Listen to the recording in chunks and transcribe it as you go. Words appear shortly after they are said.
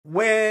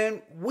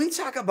When we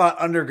talk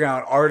about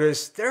underground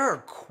artists, there are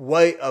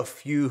quite a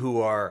few who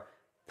are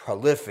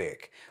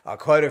prolific,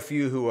 quite a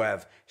few who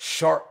have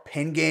sharp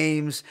pen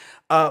games.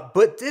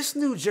 But this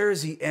New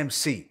Jersey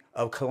MC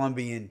of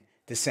Colombian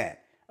descent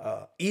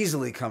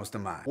easily comes to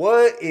mind.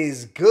 What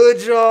is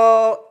good,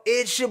 y'all?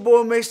 It's your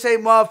boy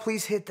Mixtape Mob.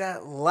 Please hit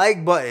that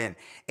like button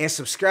and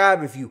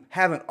subscribe if you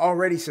haven't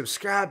already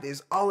subscribed.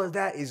 All of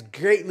that is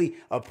greatly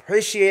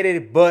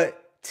appreciated.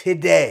 But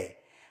today,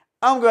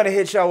 I'm going to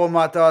hit y'all with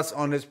my thoughts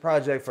on this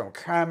project from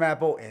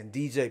CRIMEAPPLE and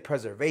DJ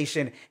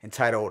Preservation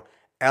entitled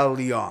El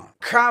Leon.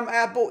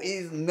 CRIMEAPPLE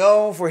is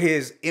known for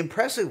his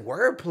impressive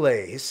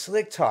wordplay, his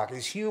slick talk,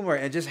 his humor,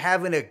 and just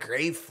having a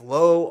great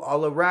flow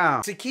all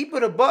around. To keep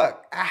it a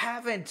buck, I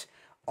haven't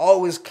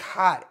always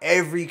caught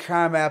every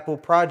CRIMEAPPLE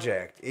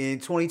project.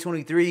 In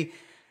 2023,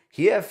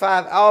 he had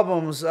 5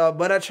 albums,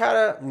 but I try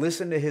to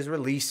listen to his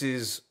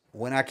releases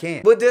when I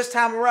can. But this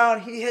time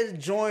around, he has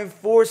joined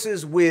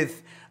forces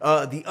with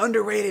the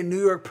underrated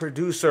New York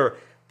producer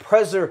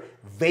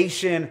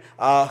Preservation,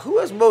 who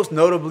has most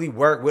notably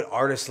worked with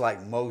artists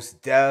like Mos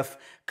Def,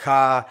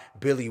 Ka,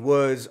 Billy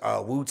Woods,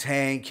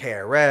 Wu-Tang,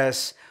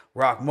 KRS,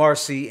 Rock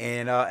Marcy,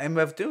 and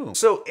MF Doom.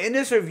 So in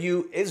this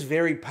review, it's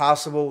very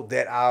possible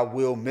that I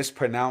will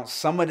mispronounce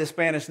some of the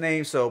Spanish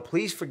names, so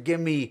please forgive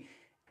me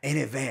in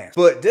advance.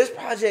 But this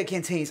project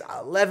contains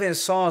 11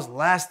 songs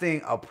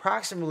lasting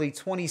approximately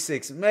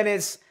 26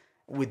 minutes.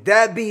 With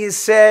that being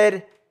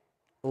said,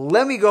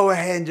 let me go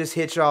ahead and just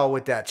hit y'all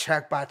with that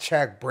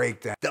track-by-track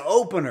breakdown. The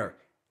opener,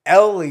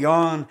 El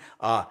Leon,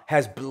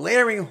 has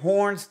blaring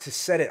horns to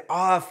set it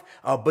off,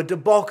 but the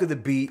bulk of the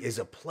beat is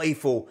a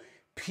playful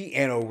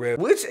piano riff,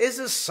 which is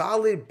a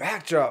solid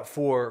backdrop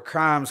for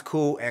Crime's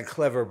cool and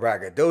clever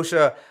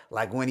braggadocio,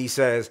 like when he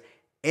says,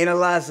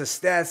 "Analyze the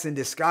stats and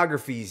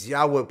discographies,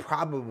 y'all would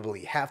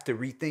probably have to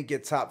rethink your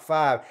top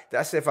 5.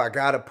 That's if I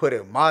gotta put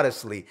it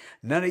modestly.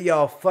 None of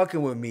y'all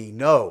fucking with me.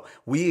 No,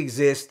 we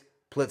exist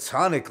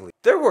platonically."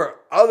 There were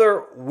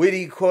other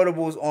witty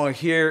quotables on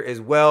here as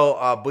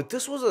well, but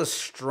this was a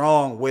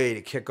strong way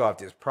to kick off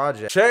this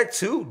project. Track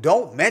 2,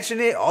 Don't Mention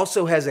It,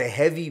 also has a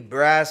heavy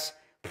brass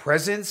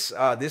presence,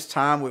 this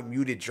time with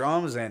muted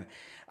drums and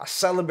a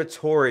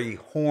celebratory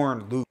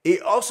horn loop.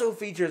 It also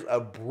features a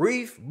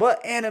brief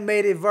but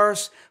animated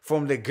verse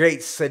from the great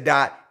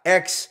Sadat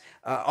X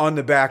on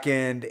the back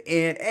end,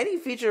 and any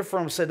feature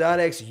from Sadat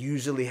X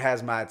usually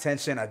has my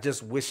attention. I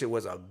just wish it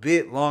was a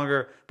bit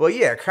longer. But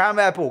yeah,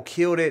 CRIMEAPPLE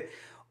killed it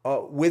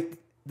with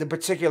the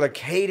particular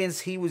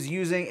cadence he was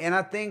using, and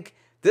I think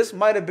this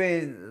might have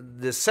been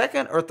the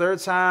second or third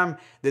time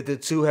that the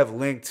two have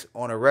linked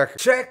on a record.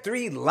 Track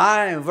 3,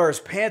 Lion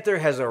vs. Panther,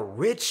 has a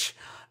rich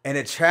and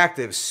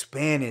attractive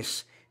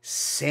Spanish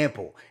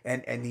sample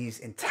and these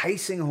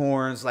enticing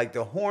horns. Like,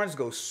 the horns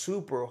go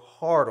super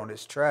hard on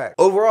this track.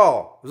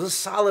 Overall, it was a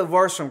solid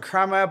verse from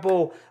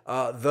CRIMEAPPLE.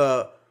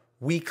 The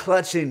 "We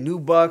clutching new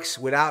bucks"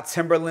 without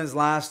Timberland's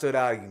line stood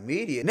out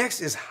immediately. Next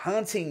is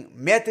Hunting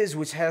Methods,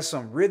 which has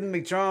some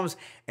rhythmic drums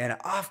and an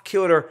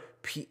off-kilter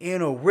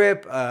piano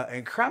rip,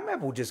 and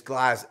CRIMEAPPLE just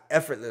glides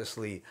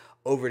effortlessly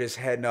over this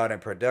head nod in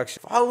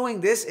production.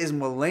 Following this is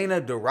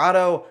Melena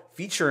Dorado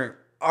featuring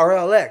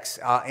RLX,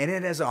 and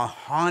it has a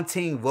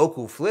haunting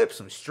vocal flip,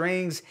 some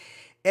strings,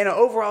 and an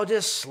overall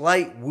just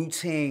slight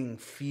Wu-Tang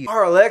feel.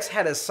 RLX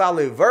had a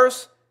solid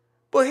verse,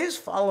 but his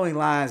following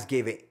lines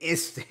gave an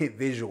instant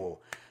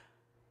visual.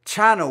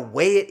 "Trying to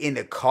weigh it in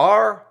the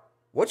car?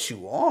 What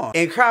you on?"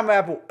 And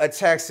CRIMEAPPLE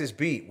attacks this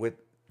beat with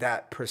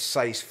that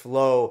precise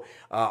flow.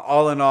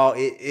 All in all,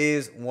 it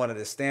is one of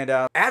the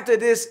standouts. After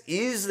this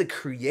is the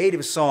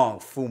creative song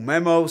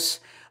Fumemos,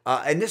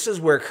 and this is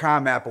where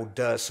CRIMEAPPLE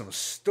does some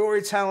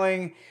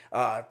storytelling,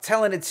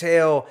 telling a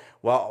tale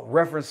while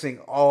referencing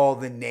all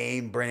the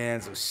name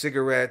brands of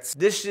cigarettes.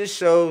 This just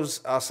shows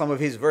some of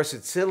his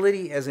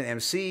versatility as an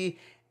MC,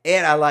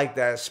 and I like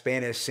that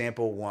Spanish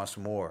sample once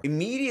more.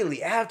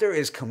 Immediately after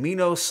is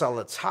Camino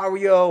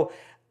Solitario,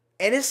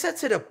 and it's set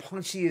to the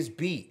punchiest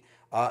beat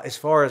as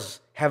far as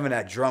having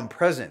that drum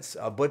presence,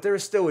 but there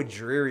is still a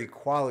dreary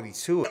quality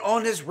to it.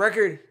 On this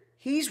record,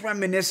 he's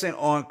reminiscent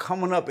on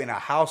coming up in a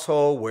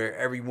household where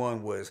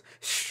everyone was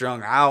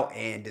strung out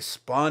and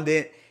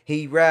despondent.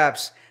 He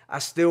raps, "I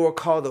still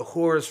recall the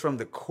horrors from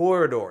the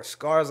corridor,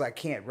 scars I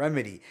can't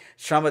remedy,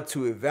 trauma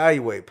to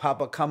evaluate,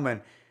 Papa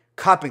coming,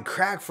 copping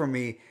crack for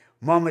me,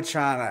 Mama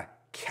trying to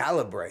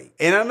calibrate."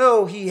 And I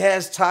know he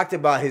has talked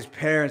about his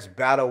parents'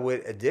 battle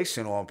with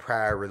addiction on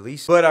prior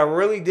releases, but I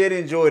really did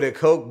enjoy the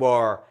Coke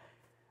bar.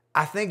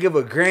 "I think of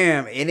a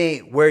gram, it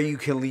ain't where you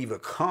can leave a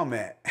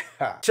comment."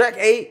 Track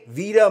 8,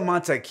 Vida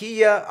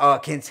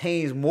Mantequilla,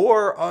 contains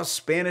more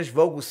Spanish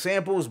vocal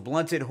samples,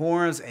 blunted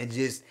horns, and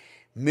just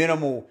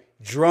minimal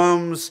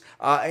drums.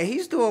 And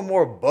he's doing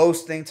more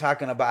boasting,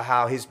 talking about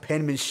how his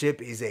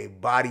penmanship is a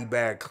body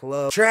bag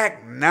club.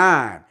 Track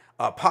 9,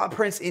 Paw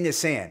Prints in the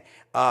Sand,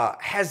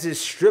 has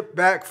this stripped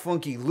back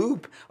funky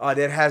loop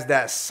that has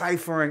that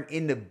ciphering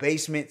in the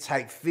basement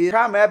type feel.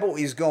 CRIMEAPPLE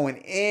is going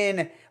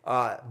in,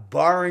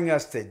 barring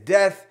us to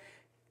death.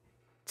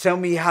 Tell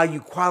me how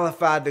you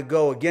qualified to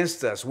go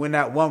against us. When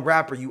that one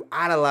rapper you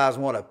idolize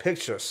want a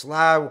picture.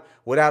 Slide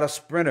without a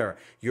sprinter.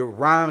 Your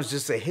rhyme's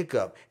just a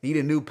hiccup. Need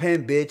a new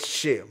pen, bitch.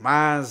 Shit,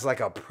 mine's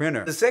like a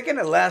printer. The second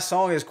and last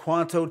song is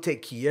Cuanto Te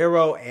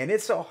Quiero, and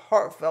it's a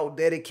heartfelt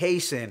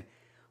dedication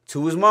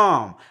to his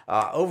mom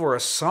over a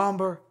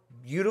somber,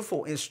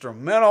 beautiful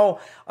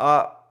instrumental.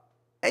 And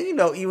you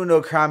know, even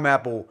though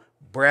CRIMEAPPLE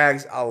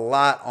brags a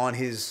lot on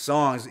his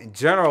songs in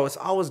general, it's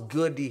always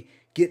good to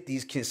get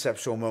these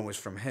conceptual moments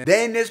from him.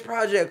 Then this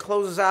project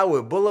closes out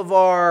with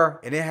Boulevard,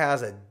 and it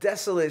has a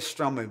desolate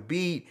strumming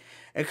beat.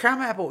 And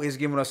CRIMEAPPLE is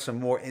giving us some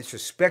more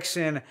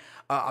introspection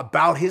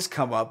about his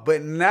come up,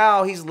 but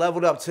now he's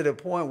leveled up to the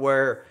point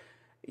where,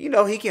 you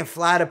know, he can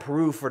fly to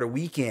Peru for the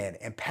weekend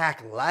and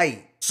pack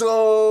light.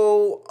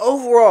 So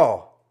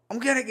overall, I'm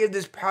gonna give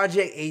this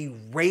project a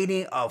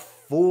rating of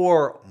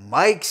 4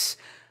 mics.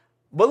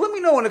 But let me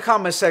know in the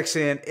comment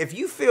section if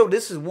you feel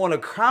this is one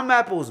of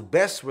CRIMEAPPLE's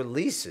best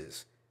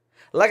releases.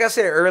 Like I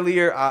said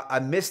earlier, I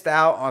missed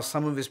out on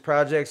some of his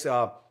projects,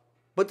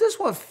 but this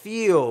one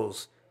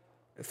feels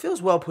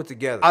well put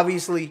together.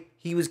 Obviously,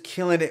 he was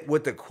killing it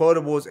with the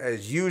quotables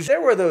as usual.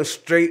 There were those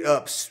straight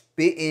up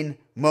spitting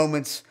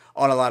moments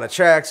on a lot of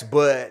tracks,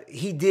 but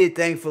he did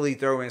thankfully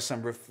throw in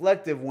some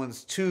reflective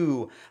ones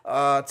too,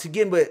 to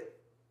give it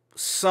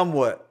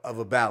somewhat of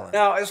a balance.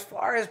 Now, as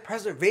far as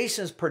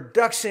Preservation's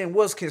production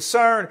was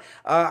concerned,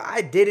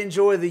 I did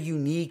enjoy the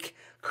unique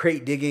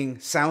crate digging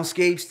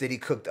soundscapes that he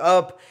cooked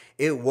up.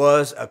 It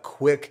was a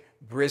quick,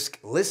 brisk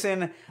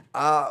listen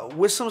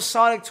with some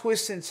sonic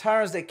twists and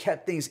turns that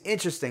kept things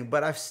interesting,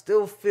 but I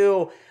still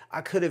feel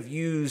I could have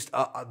used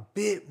a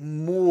bit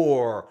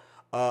more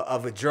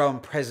of a drum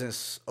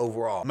presence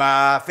overall.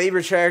 My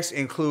favorite tracks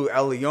include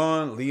El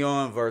Leon,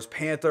 Leon vs.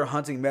 Panther,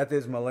 Hunting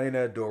Methods,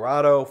 Melena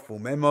Dorado,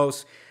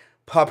 Fumemos,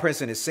 Paw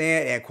Prince in the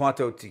Sand, and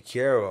Cuanto Te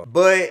Quiero.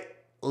 But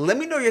let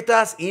me know your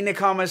thoughts in the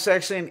comment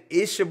section.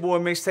 It's your boy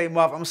Mixtape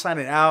Moth. I'm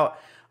signing out.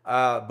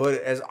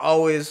 But as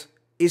always,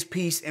 it's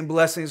peace and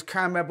blessings.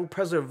 CRIMEAPPLE,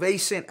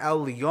 Preservation, El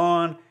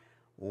Leon,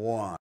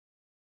 1.